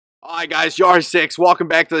Alright guys, JH6, welcome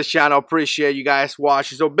back to the channel. Appreciate you guys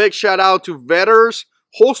watching. So big shout out to Vedder's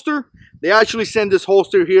Holster. They actually sent this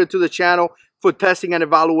holster here to the channel for testing and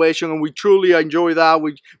evaluation, and we truly enjoy that.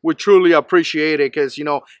 We truly appreciate it, because you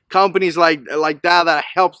know, companies like that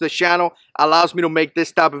helps the channel, allows me to make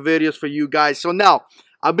this type of videos for you guys. So now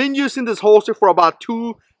I've been using this holster for about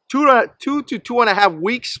two to 2.5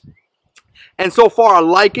 weeks. And so far, I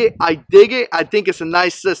like it. I dig it. I think it's a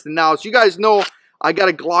nice system. Now, as you guys know, I got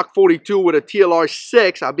a Glock 42 with a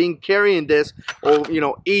TLR-6. I've been carrying this, or you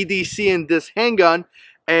know, EDC in this handgun,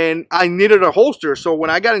 and I needed a holster. So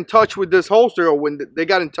when I got in touch with this holster, or when they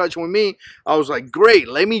got in touch with me, I was like, great,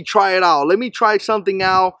 let me try it out. Let me try something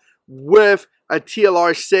out with a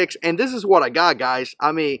TLR-6. And this is what I got, guys.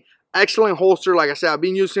 I mean, excellent holster. Like I said, I've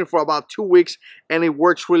been using it for about 2 weeks, and it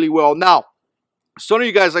works really well. Now, some of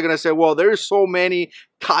you guys are going to say, well, there's so many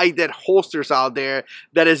guided holsters out there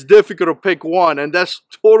that it's difficult to pick one. And that's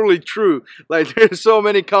totally true. Like, there's so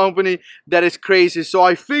many companies that is crazy. So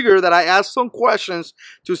I figured that I asked some questions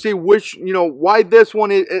to see which, you know, why this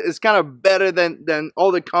one is kind of better than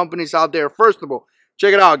all the companies out there. First of all,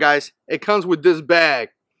 check it out, guys. It comes with this bag.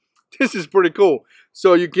 This is pretty cool.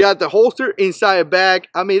 So you got the holster inside a bag.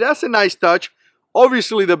 I mean, that's a nice touch.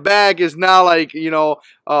 Obviously, the bag is not like, you know,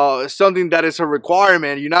 something that is a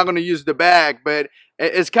requirement. You're not going to use the bag, but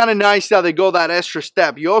it's kind of nice that they go that extra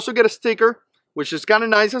step. You also get a sticker, which is kind of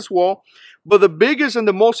nice as well. But the biggest and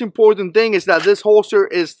the most important thing is that this holster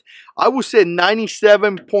is, I would say,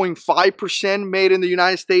 97.5% made in the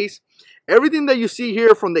United States. Everything that you see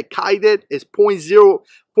here from the guided is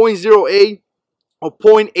 0.08 or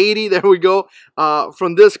 0.80. There we go.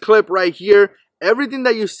 From this clip right here. Everything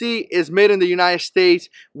that you see is made in the United States,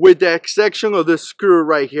 with the exception of this screw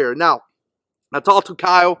right here. Now, I talked to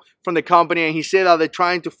Kyle from the company, and he said that they're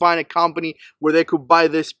trying to find a company where they could buy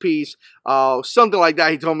this piece. Something like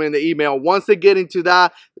that, he told me in the email. Once they get into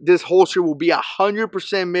that, this holster will be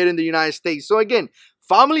 100% made in the United States. So again,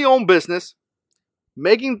 family-owned business,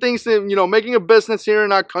 making things, you know, making a business here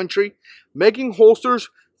in our country, making holsters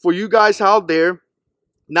for you guys out there.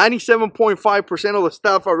 97.5% of the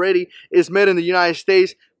stuff already is made in the United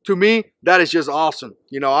States. To me, that is just awesome.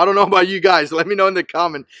 You know, I don't know about you guys. Let me know in the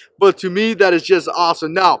comment. But to me, that is just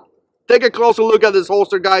awesome. Now, take a closer look at this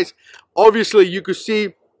holster, guys. Obviously, you can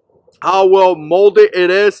see how well molded it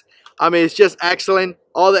is. I mean, it's just excellent.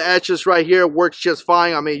 All the edges right here works just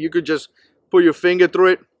fine. I mean, you could just put your finger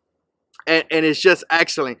through it, and it's just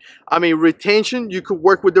excellent. I mean, retention, you could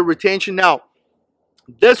work with the retention. Now,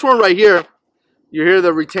 this one right here, you hear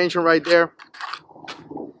the retention right there.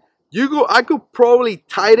 I could probably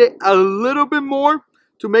tighten it a little bit more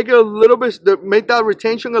to make it a little bit, make that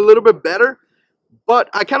retention a little bit better. But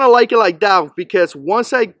I kind of like it like that, because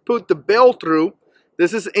once I put the belt through,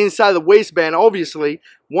 this is inside the waistband, obviously.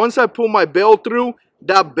 Once I put my belt through,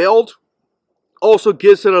 that belt also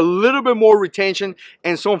gives it a little bit more retention,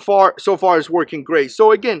 and so far it's working great.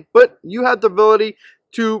 So again, but you have the ability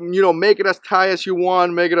to, you know, make it as tight as you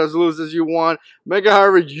want, make it as loose as you want, make it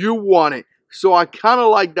however you want it. So I kind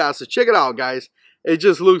of like that. So check it out, guys. It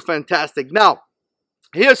just looks fantastic. Now,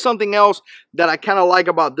 here's something else that I kind of like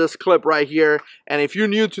about this clip right here. And if you're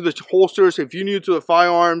new to the holsters, if you're new to the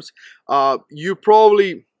firearms,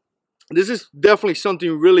 this is definitely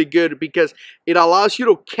something really good, because it allows you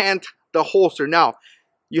to cant the holster. Now,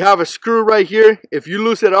 you have a screw right here. If you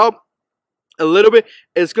loose it up a little bit,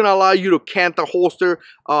 it's going to allow you to cant the holster.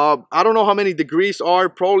 I don't know how many degrees are,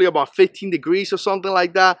 probably about 15 degrees or something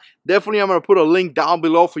like that. Definitely, I'm going to put a link down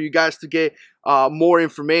below for you guys to get more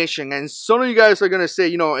information. And some of you guys are going to say,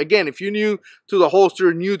 you know, again, if you're new to the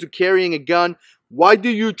holster, new to carrying a gun, why do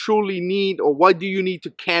you truly need, or why do you need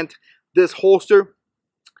to cant this holster?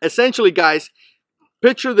 Essentially, guys,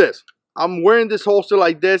 picture this. I'm wearing this holster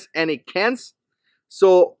like this, and it cants.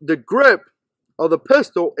 So the grip of the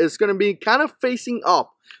pistol is going to be kind of facing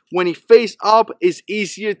up. When it face up, it's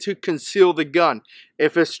easier to conceal the gun.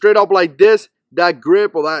 If it's straight up like this, that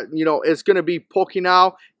grip, or that, you know, it's going to be poking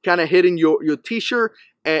out, kind of hitting your t-shirt,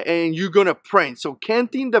 and you're going to print. So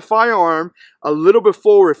canting the firearm a little bit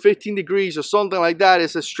forward, 15 degrees or something like that,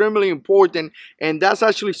 is extremely important, and that's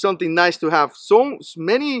actually something nice to have. So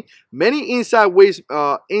many inside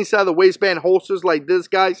the waistband holsters like this,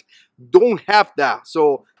 guys, don't have that.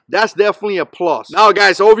 So that's definitely a plus. Now,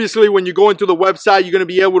 guys, obviously, when you go into the website, you're going to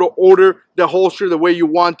be able to order the holster the way you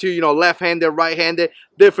want to, you know, left-handed, right-handed,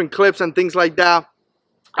 different clips and things like that.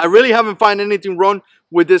 I really haven't found anything wrong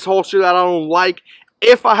with this holster that I don't like.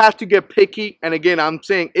 If I had to get picky, and again, I'm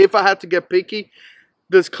saying if I had to get picky,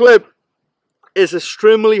 this clip is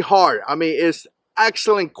extremely hard. I mean, it's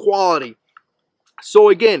excellent quality. So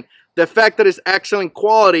again, the fact that it's excellent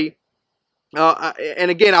quality.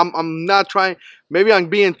 And again, I'm not trying, maybe I'm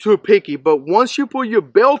being too picky, but once you put your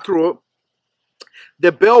belt through it,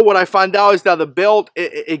 the belt, what I found out is that the belt,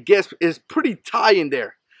 is pretty tight in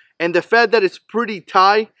there. And the fact that it's pretty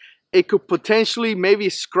tight, it could potentially maybe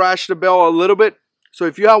scratch the belt a little bit. So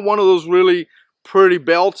if you have one of those really pretty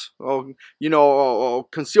belts, or you know,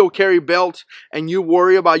 concealed carry belts, and you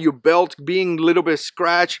worry about your belt being a little bit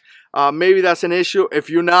scratched, maybe that's an issue. If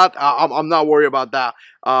you're not, I'm not worried about that.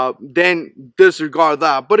 Then disregard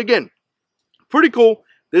that. But again, pretty cool.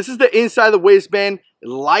 This is the inside of the waistband,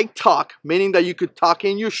 LightTuck, meaning that you could tuck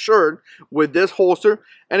in your shirt with this holster.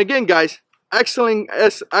 And again, guys, excellent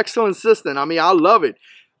system. I mean, I love it.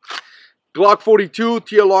 Glock 42,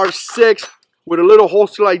 TLR-6 with a little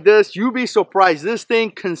holster like this. You'd be surprised. This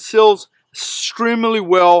thing conceals extremely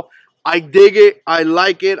well. I dig it. I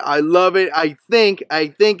like it. I love it. I think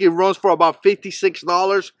it runs for about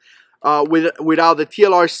 $56 without the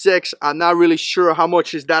TLR-6. I'm not really sure how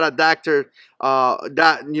much is that adapter,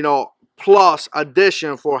 that, you know, plus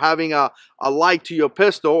addition for having a light to your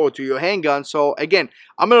pistol or to your handgun. So again,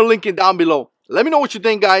 I'm gonna link it down below. Let me know what you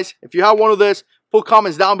think, guys. If you have one of this, put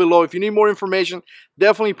comments down below. If you need more information,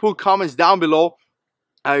 definitely put comments down below.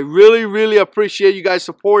 I really appreciate you guys'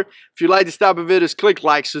 support. If you like this type of videos, click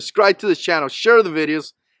like, subscribe to this channel, share the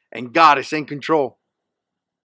videos, and God is in control.